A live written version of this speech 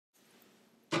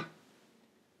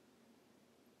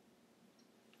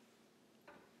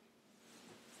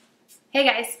Hey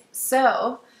guys,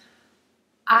 so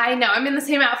I know I'm in the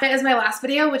same outfit as my last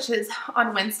video, which is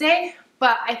on Wednesday,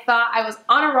 but I thought I was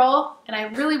on a roll and I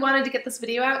really wanted to get this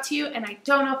video out to you, and I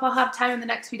don't know if I'll have time in the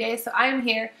next few days, so I am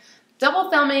here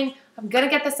double filming. I'm gonna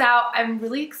get this out. I'm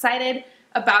really excited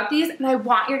about these, and I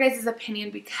want your guys'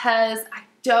 opinion because I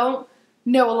don't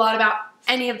know a lot about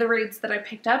any of the reads that I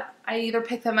picked up. I either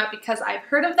picked them up because I've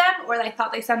heard of them or I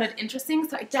thought they sounded interesting,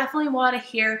 so I definitely want to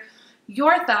hear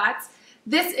your thoughts.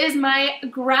 This is my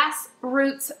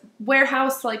Grassroots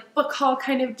Warehouse book haul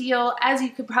kind of deal, as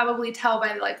you could probably tell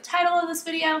by the title of this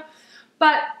video,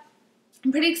 but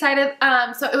I'm pretty excited.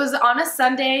 So it was on a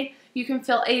Sunday. You can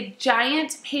fill a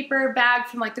giant paper bag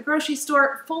from the grocery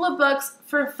store full of books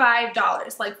for $5,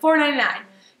 $4.99.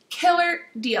 Killer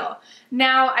deal.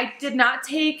 Now, I did not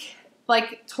take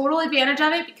total advantage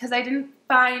of it because I didn't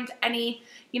find any,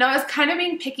 I was kind of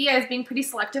being picky. I was being pretty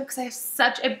selective because I have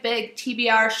such a big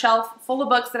TBR shelf full of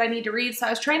books that I need to read. So I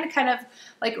was trying to kind of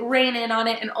rein in on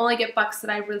it and only get books that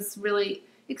I was really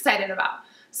excited about.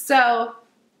 So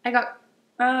I got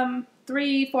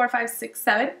 3, 4, 5, 6,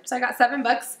 7. So I got 7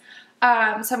 books. So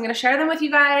I'm going to share them with you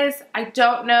guys. I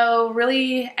don't know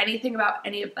really anything about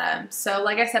any of them. So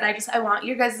like I said, I want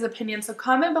your guys' opinion. So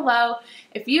comment below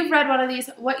if you've read one of these,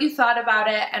 what you thought about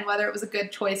it, and whether it was a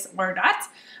good choice or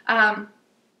not.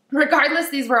 Regardless,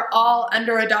 these were all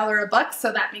under $1 a book,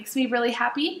 so that makes me really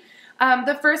happy.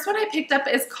 The first one I picked up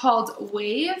is called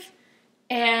Wave,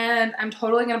 and I'm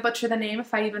totally going to butcher the name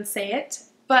if I even say it.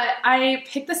 But I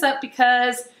picked this up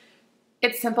because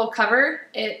it's simple cover.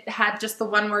 It had just the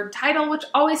one-word title, which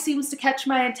always seems to catch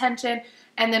my attention.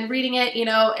 And then reading it,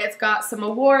 it's got some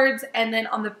awards. And then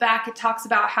on the back, it talks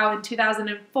about how in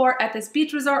 2004 at this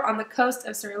beach resort on the coast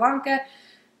of Sri Lanka,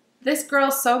 this girl,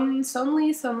 Sonali,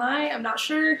 I'm not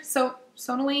sure,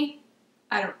 Sonali,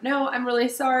 I don't know, I'm really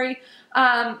sorry.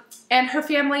 And her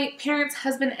family, parents,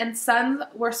 husband, and sons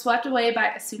were swept away by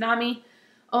a tsunami.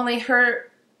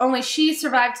 Only she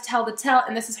survived to tell the tale,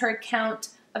 and this is her account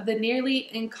of the nearly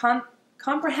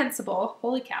incomprehensible,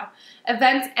 holy cow,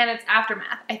 events and its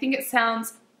aftermath. I think it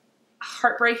sounds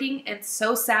heartbreaking and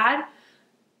so sad,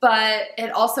 but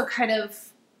it also kind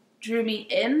of drew me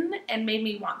in and made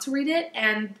me want to read it.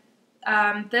 And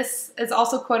this is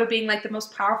also quoted being the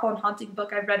most powerful and haunting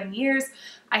book I've read in years.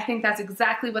 I think that's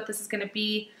exactly what this is going to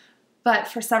be, but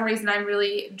for some reason I'm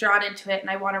really drawn into it and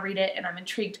I want to read it and I'm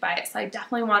intrigued by it. So I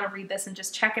definitely want to read this and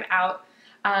just check it out.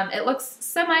 It looks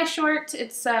semi-short.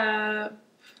 It's, I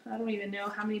don't even know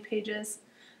how many pages,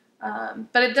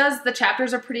 but the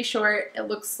chapters are pretty short. It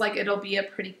looks like it'll be a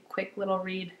pretty quick little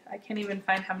read. I can't even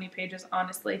find how many pages,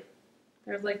 honestly.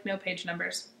 There's no page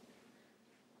numbers.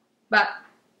 But,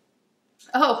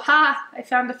 oh, I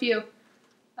found a few.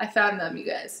 I found them, you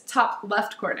guys. Top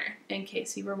left corner, in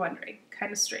case you were wondering.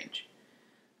 Kind of strange.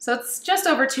 So it's just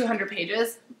over 200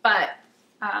 pages, but,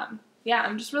 yeah,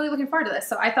 I'm just really looking forward to this.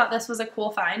 So I thought this was a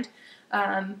cool find,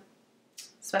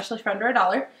 especially for under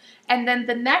 $1. And then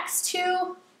the next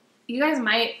two, you guys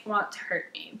might want to hurt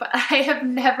me, but I have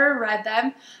never read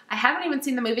them. I haven't even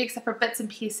seen the movie except for bits and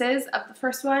pieces of the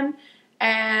first one.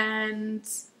 And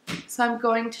so I'm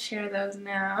going to share those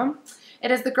now. It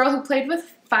is The Girl Who Played with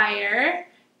Fire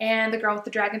and The Girl with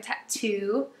the Dragon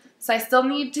Tattoo. So I still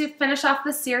need to finish off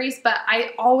the series, but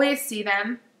I always see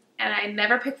them and I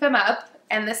never pick them up.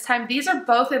 And this time, these are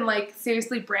both in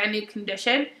seriously brand new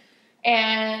condition.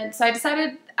 And so I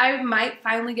decided I might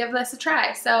finally give this a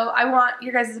try. So I want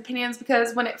your guys' opinions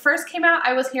because when it first came out,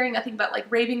 I was hearing nothing but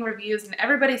raving reviews and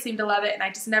everybody seemed to love it and I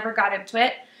just never got into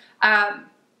it.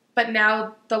 But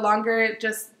now the longer it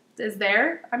just is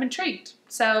there, I'm intrigued.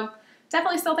 So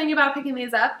definitely still thinking about picking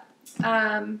these up.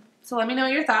 So let me know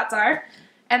what your thoughts are.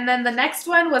 And then the next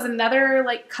one was another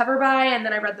cover by, and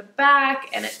then I read the back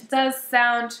and it does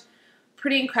sound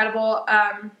pretty incredible.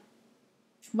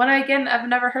 One, again, I've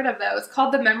never heard of though. It's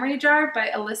called The Memory Jar by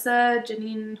Alyssa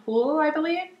Janine Houle, I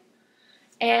believe.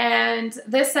 And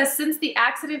this says, since the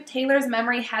accident, Taylor's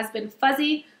memory has been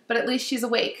fuzzy, but at least she's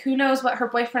awake. Who knows what her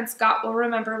boyfriend Scott will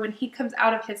remember when he comes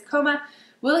out of his coma?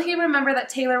 Will he remember that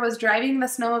Taylor was driving the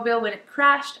snowmobile when it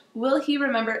crashed? Will he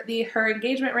remember her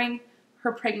engagement ring,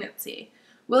 her pregnancy?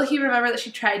 Will he remember that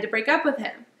she tried to break up with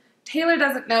him? Taylor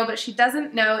doesn't know, but she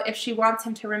doesn't know if she wants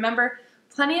him to remember.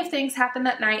 Plenty of things happened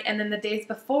that night and then the days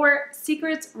before,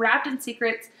 secrets wrapped in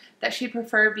secrets that she'd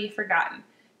prefer be forgotten.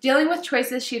 Dealing with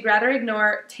choices she'd rather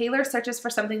ignore, Taylor searches for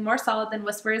something more solid than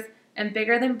whispers and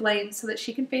bigger than blame so that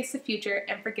she can face the future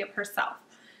and forgive herself.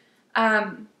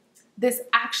 This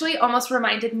actually almost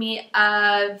reminded me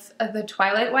of The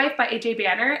Twilight Wife by A.J.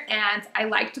 Banner, and I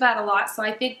liked that a lot, so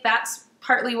I think that's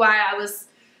partly why I was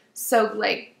so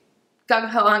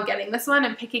gung-ho on getting this one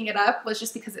and picking it up was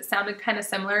just because it sounded kind of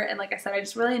similar. And like I said, I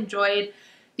just really enjoyed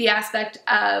the aspect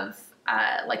of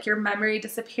like your memory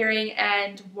disappearing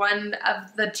and one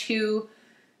of the two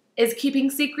is keeping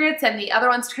secrets and the other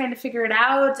one's trying to figure it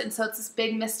out. And so it's this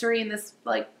big mystery and this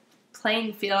like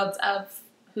playing fields of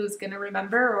who's going to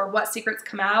remember or what secrets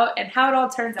come out and how it all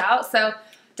turns out. So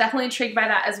definitely intrigued by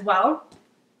that as well.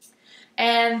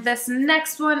 And this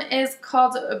next one is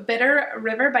called Bitter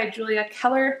River by Julia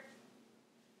Keller.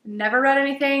 Never read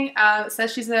anything. It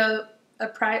says she's a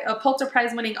Pulitzer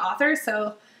Prize winning author,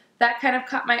 so that kind of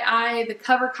caught my eye. The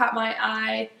cover caught my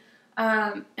eye.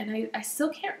 And I still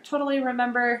can't totally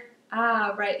remember.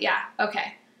 Right, yeah,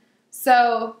 okay.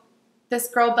 So this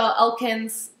girl, Belle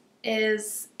Elkins,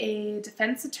 is a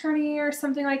defense attorney or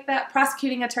something like that,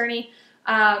 prosecuting attorney.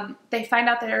 They find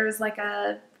out there's like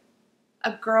a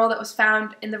girl that was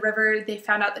found in the river. They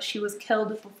found out that she was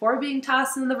killed before being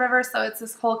tossed in the river, so it's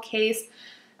this whole case.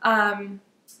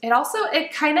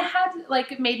 It kind of had,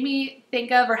 like, it made me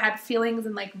think of or had feelings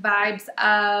and, like, vibes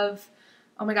of,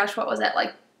 oh my gosh, what was it?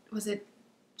 Like, was it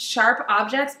Sharp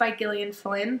Objects by Gillian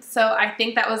Flynn? So I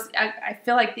think that was, I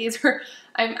feel like these are,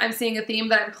 I'm seeing a theme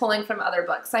that I'm pulling from other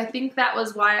books. So I think that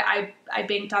was why I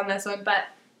banked on this one, but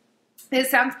it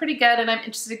sounds pretty good and I'm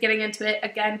interested in getting into it.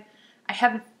 Again, I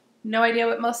have no idea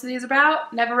what most of these are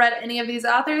about. Never read any of these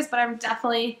authors, but I'm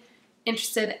definitely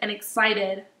interested and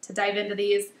excited to dive into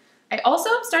these. I also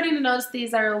am starting to notice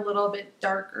these are a little bit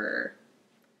darker.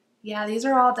 Yeah, these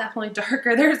are all definitely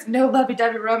darker. There's no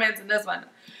lovey-dovey romance in this one.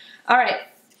 All right,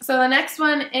 so the next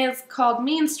one is called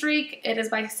Mean Streak. It is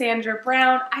by Sandra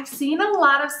Brown. I've seen a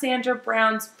lot of Sandra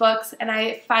Brown's books, and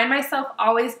I find myself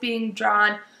always being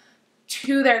drawn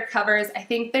to their covers. I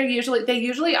think they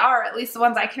usually are, at least the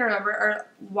ones I can remember, are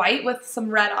white with some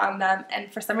red on them,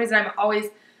 and for some reason I'm always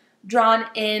drawn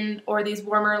in, or these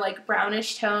warmer like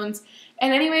brownish tones.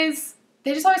 And anyways,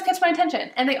 they just always catch my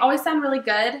attention and they always sound really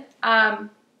good. I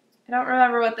don't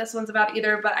remember what this one's about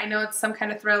either, but I know it's some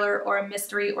kind of thriller or a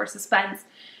mystery or suspense.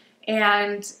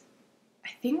 And I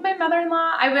think my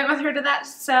mother-in-law, I went with her to that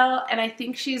sale and I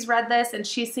think she's read this and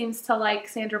she seems to like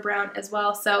Sandra Brown as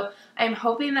well. So I'm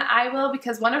hoping that I will,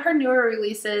 because one of her newer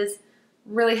releases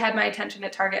really had my attention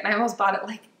at Target and I almost bought it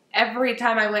like every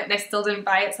time I went and I still didn't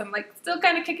buy it, so I'm like still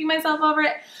kind of kicking myself over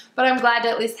it, but I'm glad to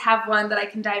at least have one that I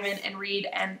can dive in and read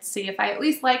and see if I at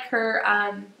least like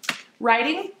her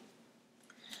writing.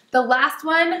 The last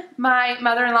one my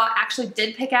mother-in-law actually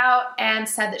did pick out and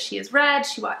said that she has read,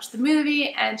 she watched the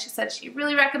movie, and she said she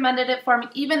really recommended it for me,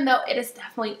 even though it is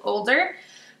definitely older.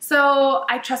 So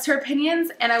I trust her opinions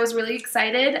and I was really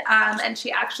excited, and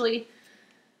she actually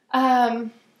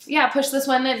yeah, pushed this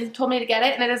one and told me to get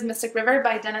it, and it is Mystic River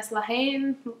by Dennis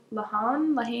Lehane.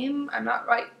 I'm not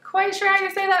quite sure how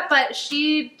you say that, but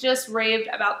she just raved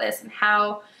about this and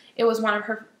how it was one of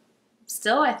her,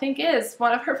 still I think is,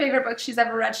 one of her favorite books she's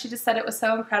ever read. She just said it was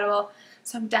so incredible.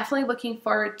 So I'm definitely looking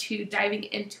forward to diving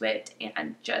into it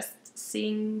and just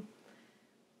seeing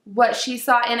what she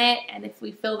saw in it and if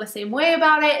we feel the same way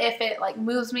about it, if it like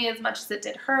moves me as much as it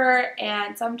did her.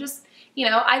 And so I'm just, you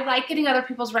know, I like getting other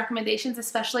people's recommendations,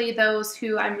 especially those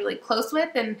who I'm really close with,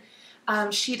 and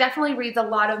she definitely reads a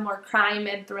lot of more crime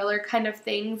and thriller kind of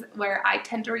things where I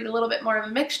tend to read a little bit more of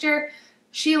a mixture.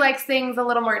 She likes things a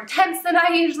little more intense than I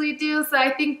usually do, so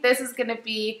I think this is going to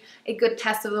be a good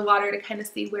test of the water to kind of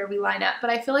see where we line up.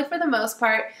 But I feel like for the most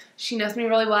part, she knows me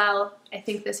really well. I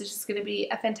think this is just going to be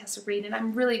a fantastic read, and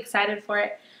I'm really excited for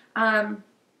it.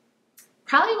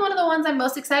 Probably one of the ones I'm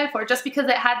most excited for, just because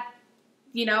it had,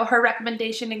 you know, her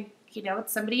recommendation, and you know,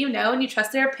 it's somebody you know and you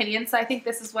trust their opinion. So I think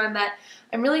this is one that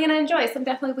I'm really going to enjoy. So I'm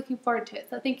definitely looking forward to it.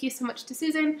 So thank you so much to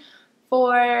Susan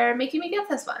for making me get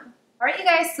this one. All right, you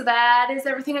guys, so that is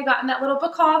everything I got in that little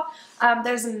book haul.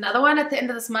 There's another one at the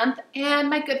end of this month, and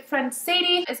my good friend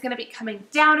Sadie is going to be coming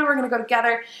down, and we're going to go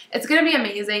together. It's going to be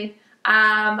amazing.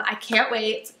 I can't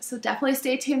wait, so definitely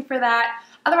stay tuned for that.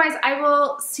 Otherwise, I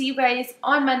will see you guys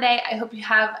on Monday. I hope you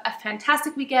have a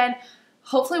fantastic weekend.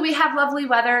 Hopefully we have lovely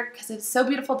weather because it's so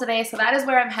beautiful today, so that is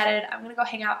where I'm headed. I'm going to go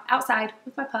hang out outside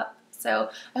with my pup.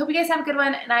 So I hope you guys have a good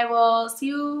one, and I will see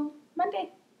you Monday.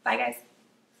 Bye, guys.